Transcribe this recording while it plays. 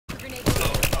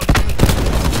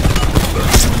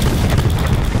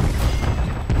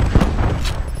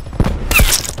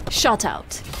Shut out.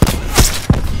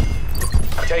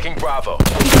 Taking Bravo.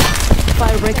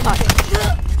 Fire break up.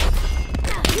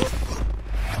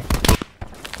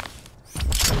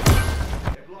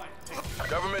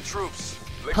 Government troops.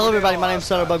 Hello everybody, my name is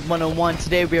SHAREfactory.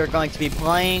 Today we are going to be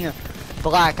playing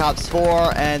Black Ops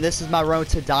 4, and this is my road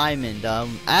to Diamond.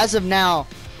 As of now,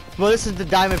 well, this is the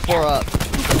Diamond for,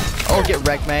 oh, get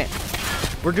wrecked, mate.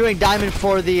 We're doing Diamond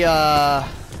for the,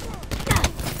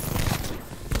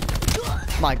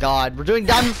 my god. We're doing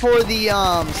Diamond for the,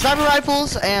 sniper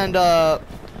rifles, and,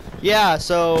 yeah,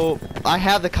 so I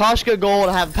have the Koshka gold,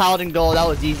 I have Paladin gold, that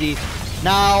was easy.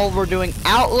 Now we're doing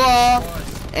Outlaw,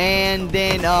 and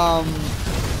then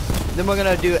we're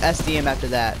gonna do SDM after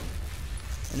that,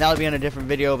 and that'll be in a different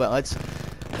video. But let's.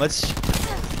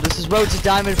 This is Road to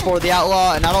Diamond for the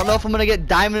Outlaw, and I don't know if I'm gonna get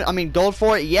gold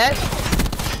for it yet.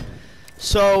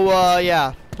 So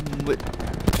yeah,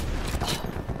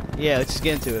 let's just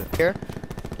get into it. Here,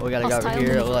 we gotta go over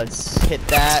here. Let's hit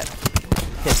that.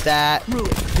 Hit that.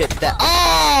 Hit that.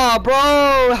 Oh, bro!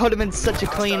 That would have been such a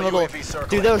clean little.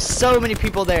 Dude, there was so many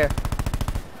people there.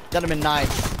 That'd have been nice.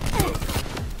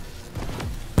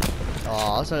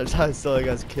 Oh, I was trying to try to steal a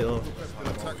guy's kill.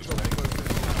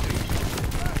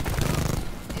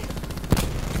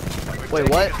 Wait,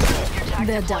 what?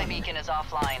 They're done. Beacon is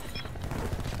offline.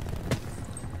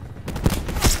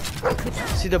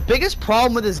 See, the biggest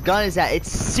problem with this gun is that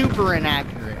it's super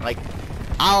inaccurate. Like,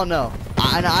 I don't know.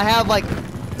 And I have like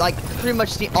pretty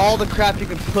much all the crap you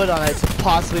can put on it to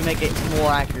possibly make it more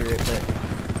accurate. But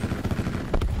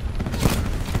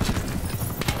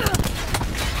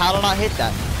how did I hit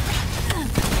that?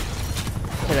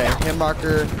 Hit a hit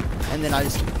marker, and then I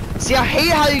just see. I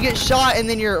hate how you get shot and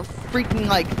then your freaking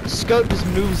like scope just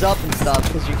moves up and stuff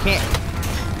because you can't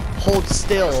hold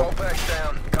still.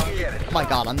 Oh my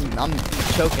god, I'm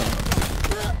choking.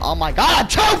 Oh my god, I'm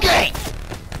choking!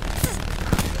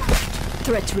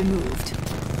 Threat removed.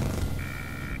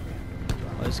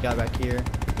 Oh, this guy back here.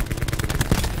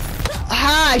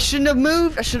 Ah, I shouldn't have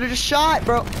moved. I should have just shot,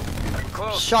 bro.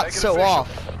 Shot so off.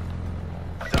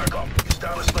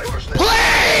 Please!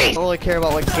 I don't really care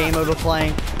about what game mode we're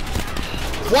playing.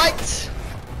 What?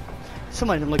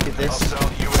 Someone look at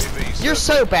this. You're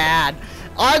so bad.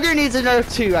 Auger needs a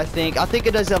nerf too, I think. I think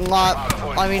it does a lot.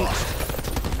 I mean,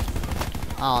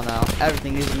 I don't know.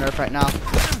 Everything needs a nerf right now.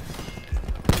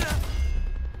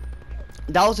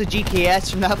 That was a GKS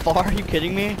from that far. Are you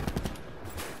kidding me?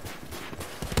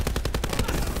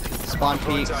 Spawn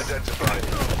peaks.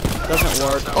 Doesn't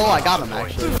work. Oh, I got him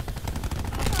actually.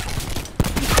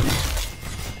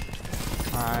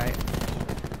 Alright.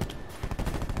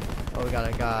 Oh, we got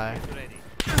a guy.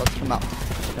 Let's come out.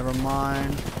 Never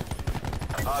mind.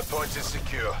 Hard point is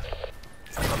secure.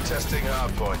 I'm testing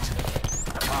hard point.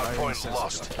 Hard point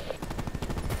lost.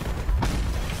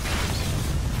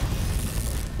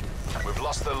 We've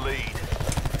lost the lead.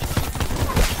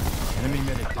 Enemy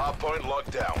medic. Hard point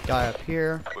locked down. Guy up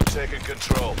here. We've taken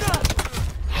control.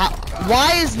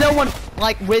 Why is no one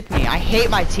like with me? I hate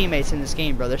my teammates in this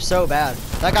game, bro. They're so bad.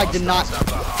 That guy did not.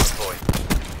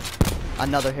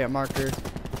 Another hit marker.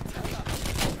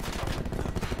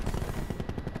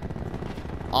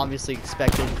 Obviously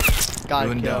expected. Got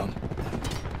a kill.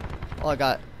 Oh, I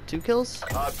got 2 kills.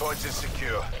 Hard point is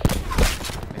secure.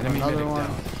 Another one.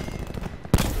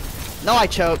 No, I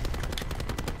choked.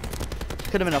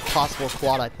 Could have been a possible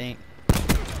quad, I think.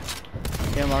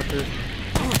 Hit marker.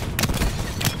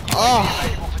 Oh!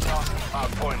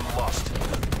 Hard point lost.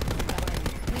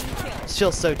 This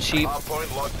feels so cheap. Hard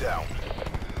point locked down.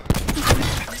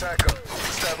 Attack them.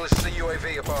 Establish the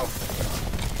UAV above.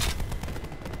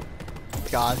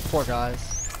 God, poor guys.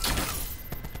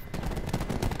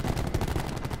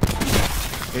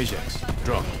 Ajax,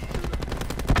 drop.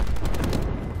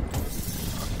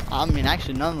 I mean,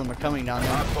 actually, none of them are coming down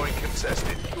there. Hard point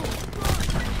contested.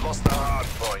 Lost the hard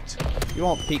point. You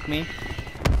won't peek me.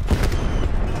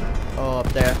 Oh,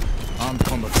 up there. Armed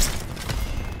combat.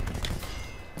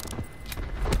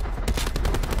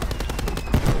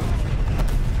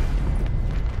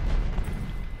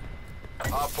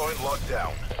 Hard point locked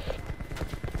down.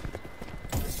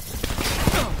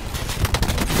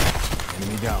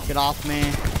 Enemy down. Get off me.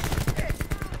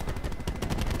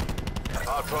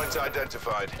 Hard point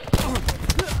identified.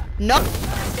 Nope.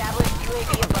 Establish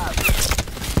UAV above.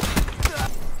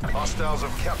 Hostiles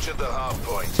have captured the hard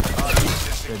point. Hard point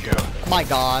is secure. My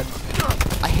god.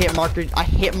 I hit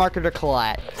marker to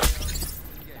collat.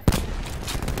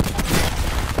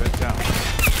 Down.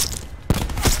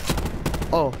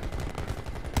 Oh.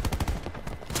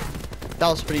 That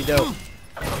was pretty dope.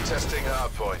 I'm testing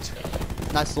hard point.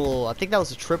 Nice little, I think that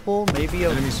was a triple, maybe a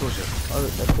Enemy soldier.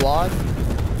 quad.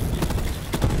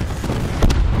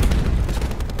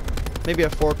 Maybe a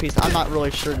 4-piece. I'm not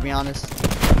really sure, to be honest.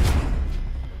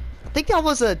 I think that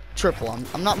was a triple.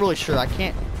 I'm not really sure. I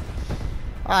can't.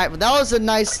 All right, but that was a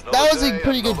nice. That was a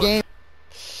pretty good game.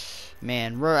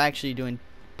 Man, we're actually doing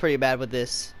pretty bad with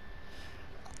this.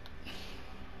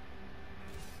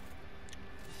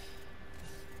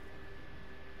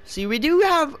 See, we do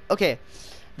have. Okay,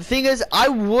 the thing is, I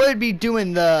would be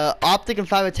doing the optic and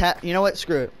 5 attach. You know what?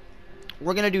 Screw it.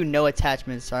 We're gonna do no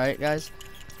attachments. All right, guys.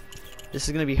 This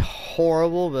is gonna be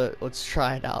horrible, but let's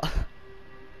try it out.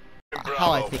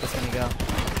 How I think it's gonna go.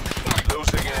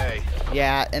 Losing A.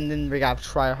 Yeah, and then we got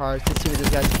try hard to see what this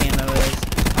guy's camo is.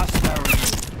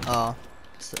 Oh,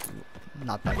 it's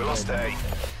not that We lost good. A.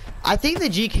 I think the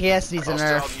GKS needs a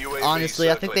nerf. Honestly,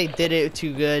 I think they did it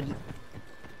too good.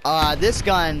 This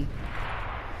gun,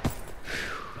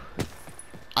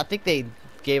 I think they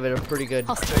gave it a pretty good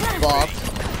buff.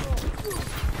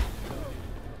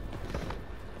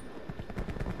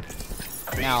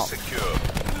 Now. Secure.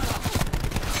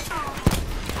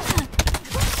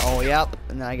 Oh, yep.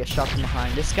 And then I get shot from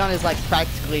behind. This gun is like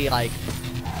practically like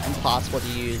impossible to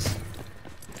use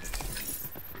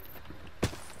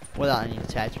without any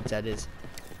attachments. That is.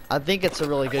 I think it's a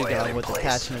really good gun with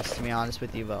attachments, to be honest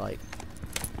with you, but like.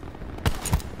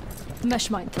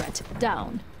 Mesh mine threat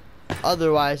down.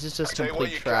 Otherwise, it's just Take what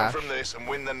complete you trash. can from this and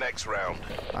win the next round.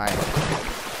 All right.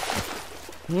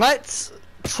 Let's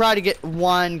try to get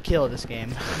 1 kill this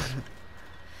game.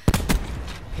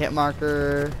 Hit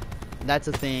marker. That's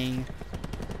a thing.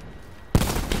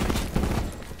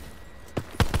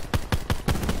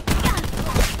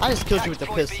 I just killed you with the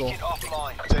pistol.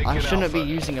 I shouldn't be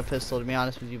using a pistol, to be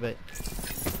honest with you, but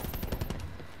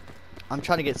I'm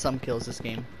trying to get some kills this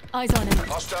game. Eyes on him.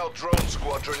 Hostile drone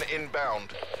squadron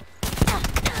inbound.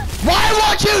 Why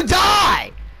won't you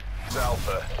die? It's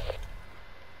Alpha.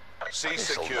 C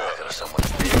secure.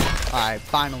 Alright,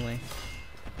 finally.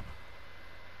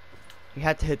 You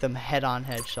had to hit them head-on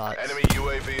headshots. Enemy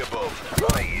UAV above.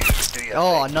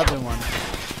 Oh, another one.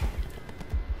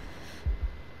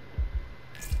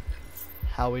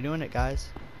 How are we doing it, guys?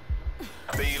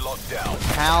 B locked down.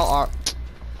 How are...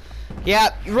 Yeah,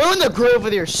 you ruined the groove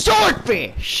with your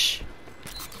swordfish!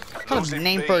 What kind of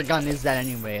name for a gun is that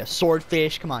anyway? A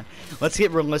swordfish? Come on. Let's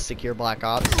get realistic here, Black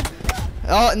Ops.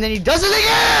 Oh, and then he does it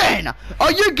again! Oh,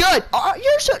 you're good! Oh,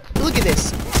 you're so... Look at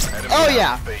this. Oh,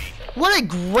 yeah. What a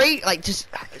great, like, just,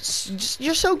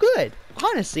 you're so good.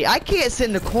 Honestly, I can't sit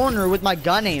in the corner with my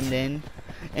gun aimed in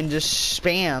and just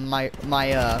spam my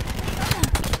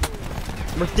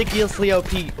ridiculously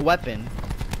OP weapon.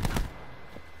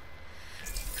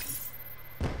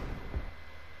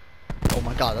 Oh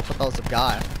my god, I thought that was a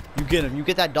guy. You get him. You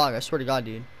get that dog. I swear to god,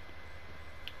 dude.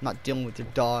 I'm not dealing with your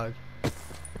dog.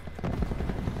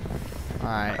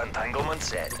 Alright. Entanglement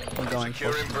set. I'm going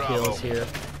for some kills here.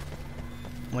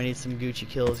 We need some Gucci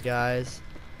kills, guys.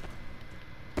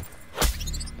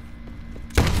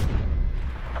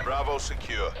 Bravo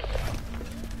secure.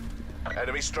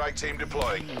 Enemy strike team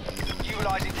deploying.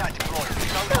 Utilizing tactical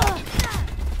deployment.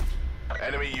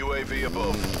 Enemy UAV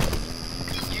above.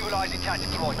 Utilizing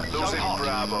tactical deployment. Losing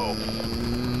Bravo.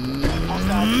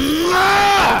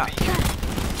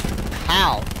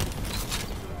 How?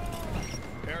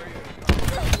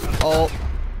 Oh.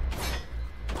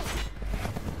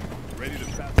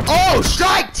 Oh,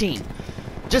 strike team!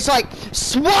 Just like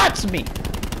swats me!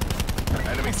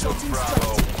 Enemy took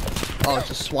Bravo. Oh, it's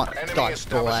a swat. Enemy God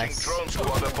establishing bless. drone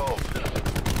squad above.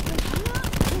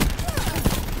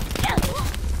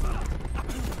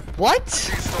 What?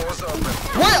 Stores open.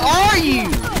 What are you?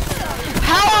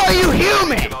 How are you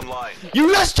human? Online.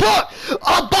 You just took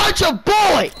a bunch of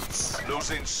bullets!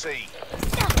 Losing C.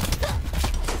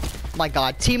 My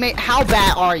god, teammate, how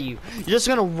bad are you? You're just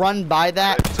gonna run by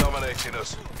that? They're dominating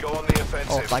us. Go on the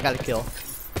offensive. Oh, I got a kill.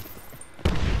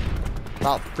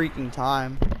 About freaking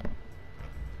time.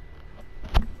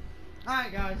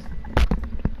 Alright, guys.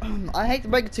 I hate to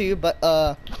break it to you, but,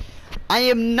 I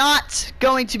am not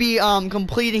going to be,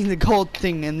 completing the gold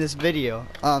thing in this video.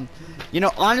 You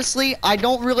know, honestly, I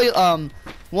don't really,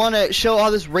 want to show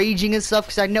all this raging and stuff,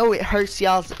 because I know it hurts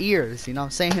y'all's ears, you know what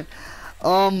I'm saying?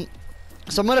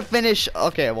 So I'm gonna finish.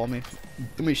 Okay, well,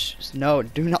 no,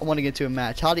 do not want to get to a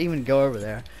match. How to even go over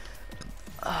there?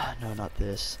 No, not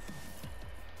this.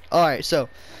 All right, so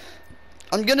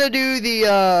I'm gonna do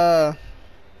the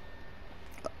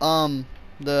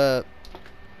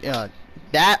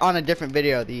that on a different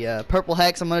video. The purple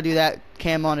hex. I'm gonna do that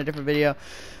camo on a different video.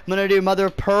 I'm gonna do Mother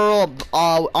of Pearl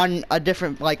on a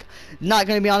different, like, not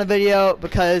gonna be on a video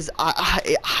because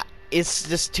it's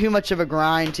just too much of a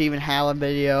grind to even have a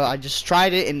video. I just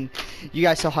tried it and you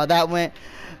guys saw how that went.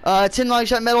 10 like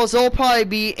shot medals. They'll probably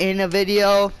be in a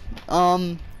video.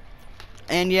 And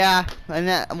yeah, and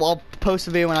that, well, I'll post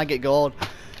a video when I get gold.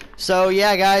 So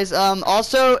yeah, guys.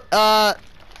 Also,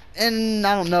 and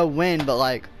I don't know when, but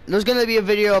like, there's gonna be a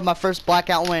video of my first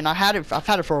blackout win. I've had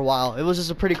it for a while. It was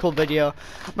just a pretty cool video.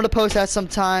 I'm gonna post that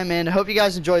sometime, and I hope you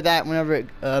guys enjoyed that whenever it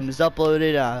is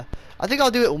uploaded. I think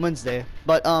I'll do it Wednesday.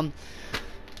 But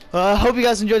hope you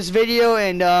guys enjoyed this video,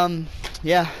 and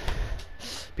yeah,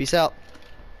 peace out.